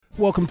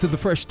Welcome to the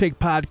Fresh Take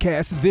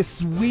Podcast.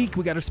 This week,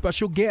 we got a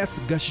special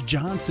guest, Gus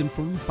Johnson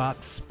from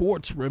Fox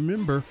Sports.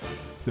 Remember,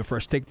 the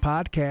Fresh Take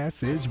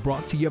Podcast is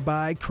brought to you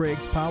by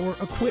Craig's Power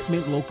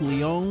Equipment,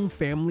 locally owned,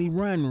 family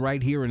run,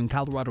 right here in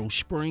Colorado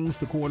Springs,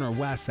 the corner of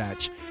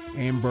Wasatch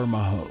and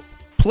Vermaho.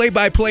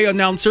 Play-by-play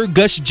announcer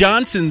Gus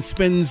Johnson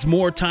spends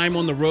more time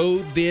on the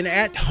road than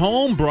at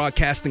home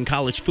broadcasting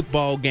college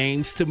football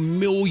games to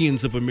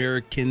millions of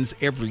Americans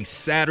every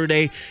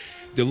Saturday.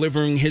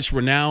 Delivering his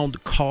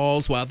renowned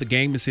calls while the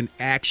game is in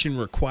action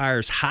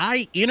requires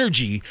high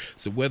energy.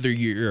 So whether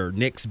your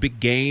next big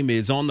game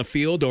is on the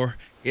field or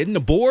in the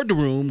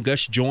boardroom,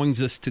 Gus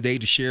joins us today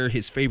to share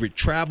his favorite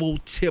travel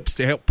tips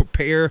to help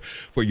prepare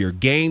for your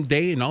game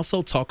day and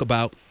also talk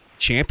about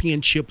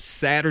Championship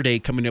Saturday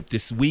coming up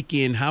this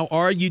weekend. How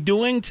are you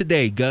doing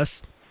today,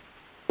 Gus?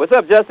 What's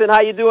up, Justin?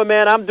 How you doing,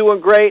 man? I'm doing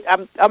great.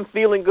 I'm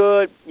feeling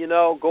good. You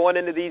know, going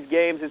into these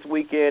games this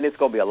weekend, it's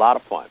going to be a lot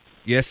of fun.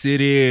 Yes, it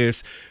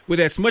is.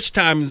 With as much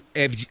time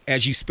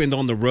as you spend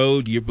on the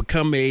road, you've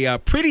become a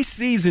pretty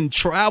seasoned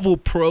travel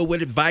pro.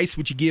 What advice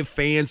would you give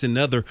fans and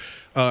other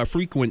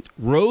frequent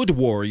road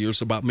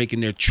warriors about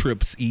making their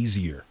trips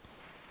easier?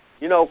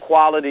 You know,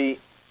 quality,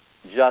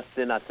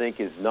 Justin, I think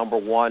is number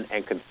one,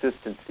 and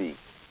consistency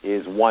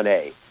is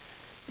 1A.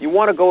 You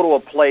want to go to a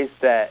place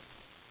that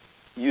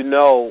you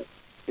know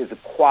is a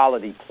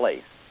quality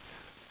place.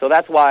 So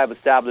that's why I've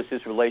established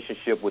this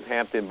relationship with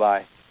Hampton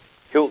by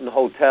Hilton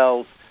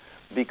Hotels,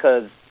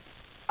 because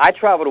I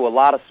travel to a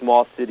lot of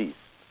small cities,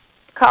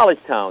 college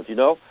towns, you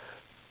know,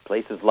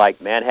 places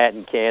like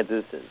Manhattan,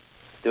 Kansas, and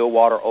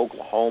Stillwater,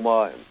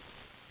 Oklahoma, and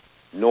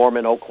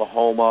Norman,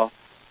 Oklahoma,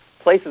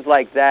 places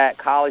like that,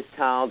 college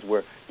towns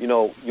where, you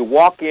know, you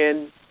walk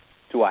in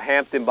to a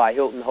Hampton by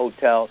Hilton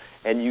hotel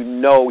and you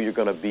know you're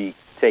going to be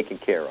taken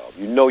care of.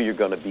 You know you're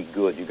going to be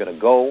good. You're going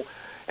to go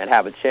and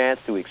have a chance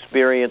to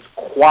experience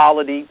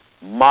quality,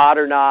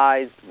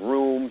 modernized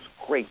rooms,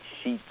 great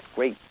sheets,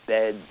 great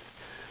beds,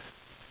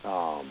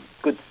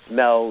 good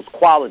smells,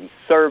 quality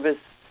service,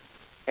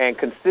 and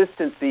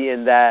consistency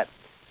in that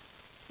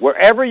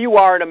wherever you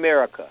are in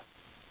America,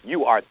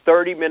 you are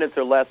 30 minutes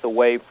or less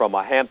away from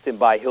a Hampton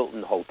by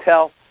Hilton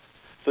hotel.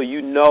 So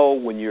you know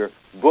when you're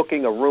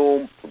booking a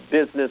room for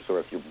business or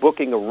if you're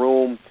booking a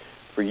room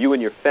for you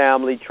and your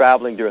family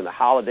traveling during the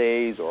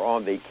holidays or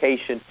on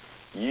vacation,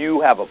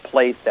 you have a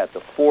place that's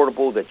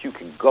affordable that you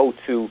can go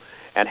to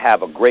and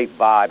have a great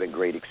vibe and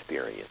great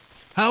experience.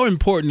 How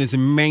important is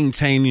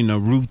maintaining a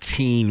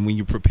routine when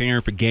you're preparing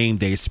for game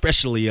day,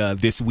 especially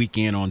this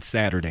weekend on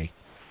Saturday?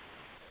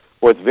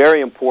 Well, it's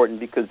very important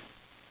because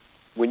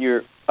when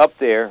you're up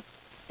there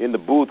in the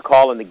booth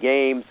calling the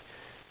games,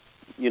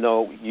 you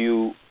know,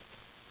 you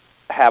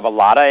have a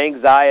lot of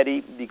anxiety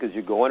because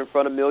you're going in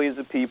front of millions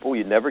of people.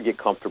 You never get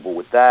comfortable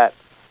with that,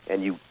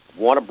 and you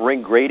want to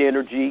bring great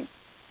energy,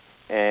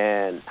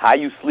 and how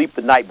you sleep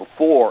the night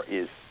before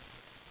is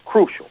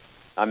crucial.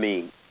 I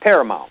mean,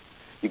 paramount.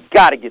 I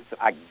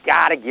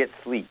gotta get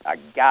sleep. I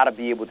gotta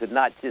be able to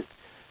not just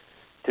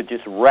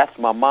rest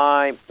my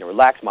mind and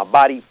relax my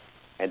body,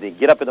 and then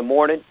get up in the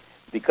morning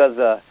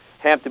because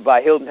Hampton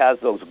by Hilton has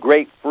those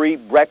great free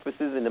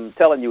breakfasts, and I'm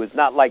telling you, it's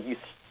not like you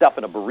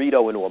stuffing a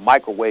burrito into a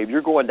microwave.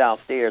 You're going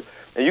downstairs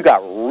and you got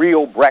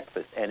real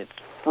breakfast, and it's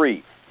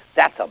free.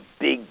 That's a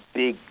big,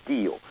 big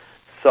deal.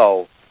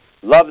 So,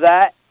 love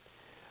that.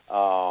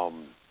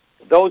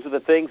 Those are the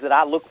things that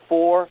I look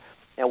for.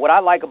 And what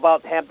I like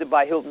about Hampton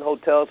by Hilton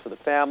Hotels for the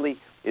family,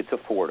 it's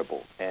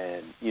affordable.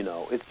 And, you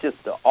know, it's just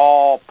the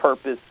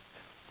all-purpose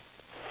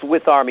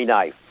Swiss Army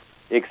knife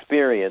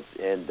experience.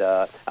 And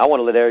I want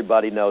to let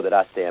everybody know that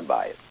I stand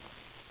by it.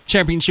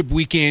 Championship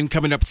weekend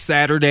coming up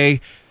Saturday.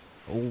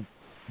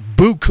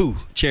 Buku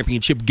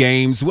championship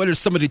games. What are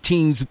some of the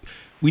teams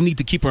we need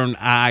to keep an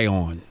eye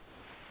on?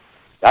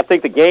 I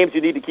think the games you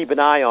need to keep an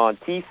eye on,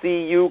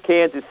 TCU,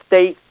 Kansas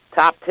State,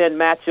 top 10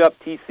 matchup,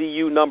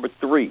 TCU number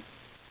 3.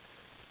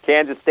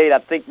 Kansas State, I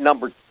think,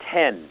 number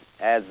 10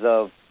 as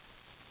of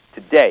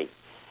today.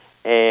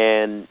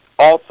 And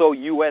also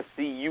USC,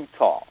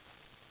 Utah.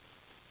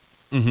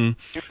 Mm-hmm.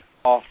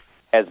 Utah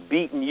has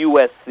beaten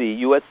USC.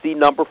 USC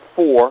number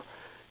 4.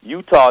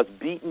 Utah has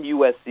beaten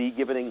USC,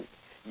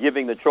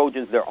 giving the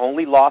Trojans their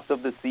only loss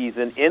of the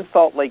season in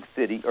Salt Lake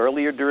City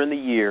earlier during the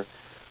year.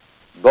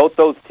 Both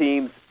those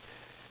teams,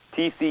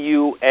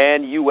 TCU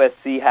and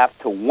USC, have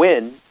to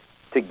win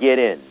to get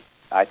in,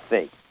 I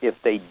think. If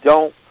they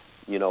don't,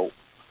 you know,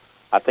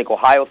 I think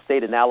Ohio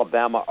State and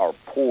Alabama are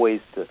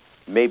poised to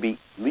maybe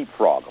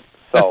leapfrog them.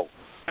 So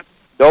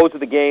those are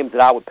the games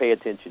that I would pay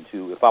attention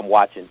to if I'm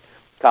watching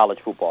college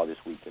football this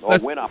weekend, or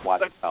when I'm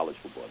watching college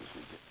football this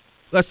weekend.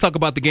 Let's talk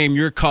about the game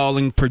you're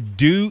calling,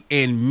 Purdue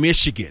and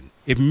Michigan.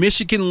 If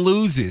Michigan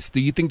loses, do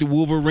you think the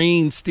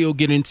Wolverines still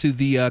get into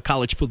the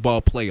college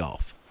football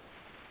playoff?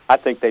 I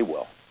think they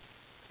will.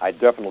 I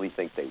definitely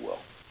think they will.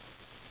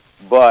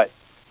 But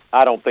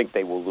I don't think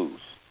they will lose,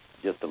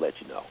 just to let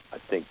you know. I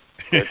think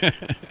they're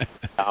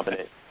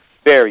dominant,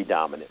 very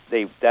dominant.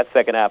 That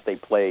second half they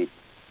played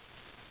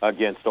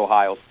against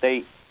Ohio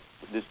State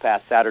this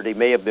past Saturday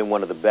may have been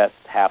one of the best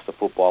halves of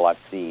football I've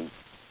seen.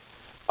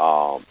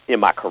 in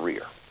my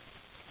career.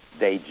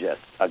 They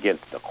just,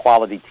 against a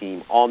quality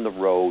team on the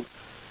road,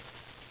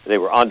 they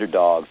were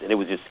underdogs, and it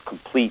was just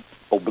complete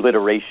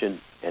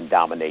obliteration and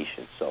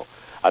domination. So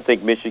I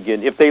think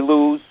Michigan, if they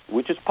lose,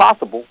 which is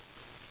possible,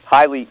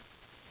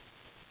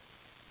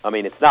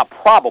 it's not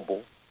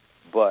probable,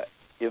 but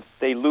if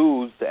they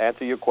lose, to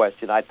answer your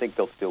question, I think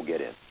they'll still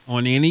get in.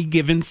 On any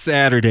given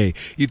Saturday,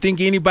 you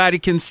think anybody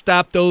can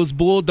stop those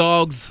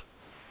Bulldogs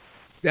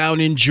down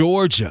in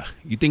Georgia?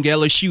 You think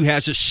LSU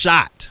has a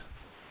shot?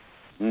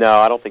 No,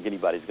 I don't think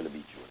anybody's going to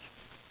beat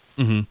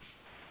Georgia. Mm-hmm.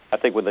 I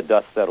think when the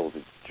dust settles,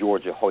 it's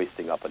Georgia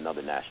hoisting up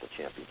another national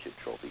championship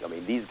trophy.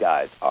 These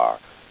guys are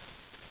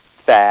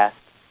fast,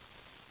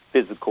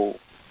 physical,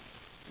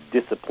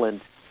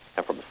 disciplined,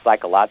 and from a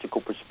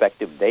psychological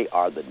perspective, they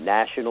are the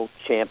national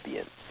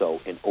champion. So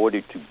in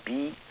order to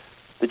be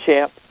the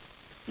champ,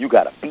 you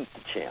got to beat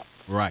the champ.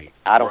 Right.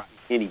 I don't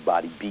see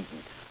anybody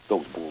beating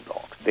those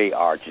Bulldogs. They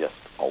are just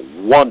a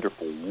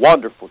wonderful,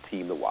 wonderful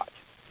team to watch.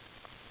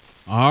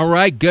 All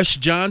right, Gus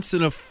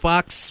Johnson of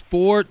Fox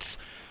Sports.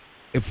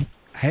 If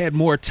I had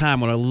more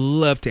time, I'd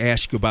love to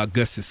ask you about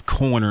Gus's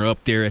corner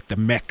up there at the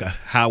Mecca,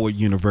 Howard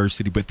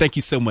University. But thank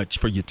you so much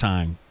for your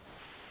time.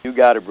 You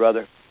got it,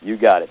 brother. You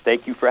got it.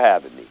 Thank you for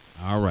having me.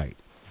 All right.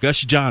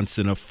 Gus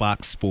Johnson of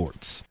Fox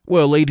Sports.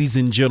 Well, ladies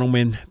and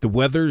gentlemen, the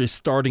weather is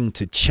starting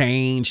to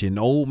change, and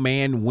old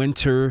man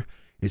winter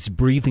is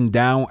breathing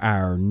down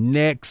our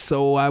necks.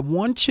 So I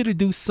want you to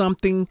do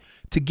something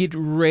to get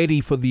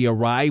ready for the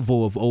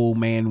arrival of old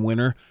man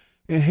winter.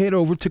 And head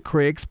over to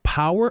Craig's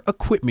Power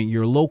Equipment,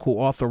 your local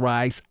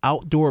authorized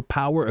outdoor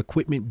power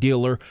equipment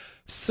dealer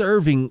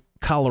serving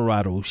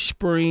Colorado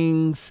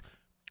Springs.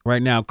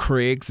 Right now,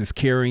 Craig's is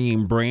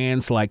carrying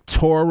brands like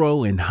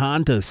Toro and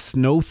Honda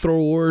snow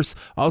throwers.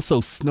 Also,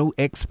 Snow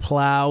X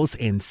plows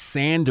and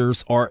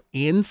sanders are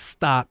in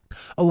stock,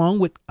 along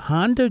with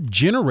Honda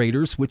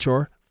generators, which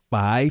are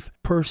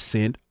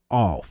 5%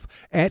 off.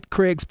 At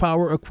Craig's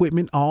Power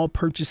Equipment, all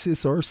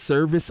purchases are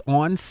serviced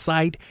on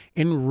site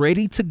and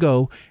ready to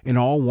go, and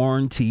all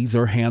warranties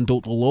are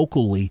handled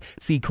locally.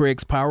 See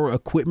Craig's Power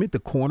Equipment, the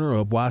corner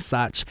of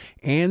Wasatch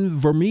and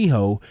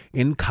Vermejo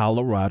in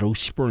Colorado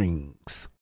Springs.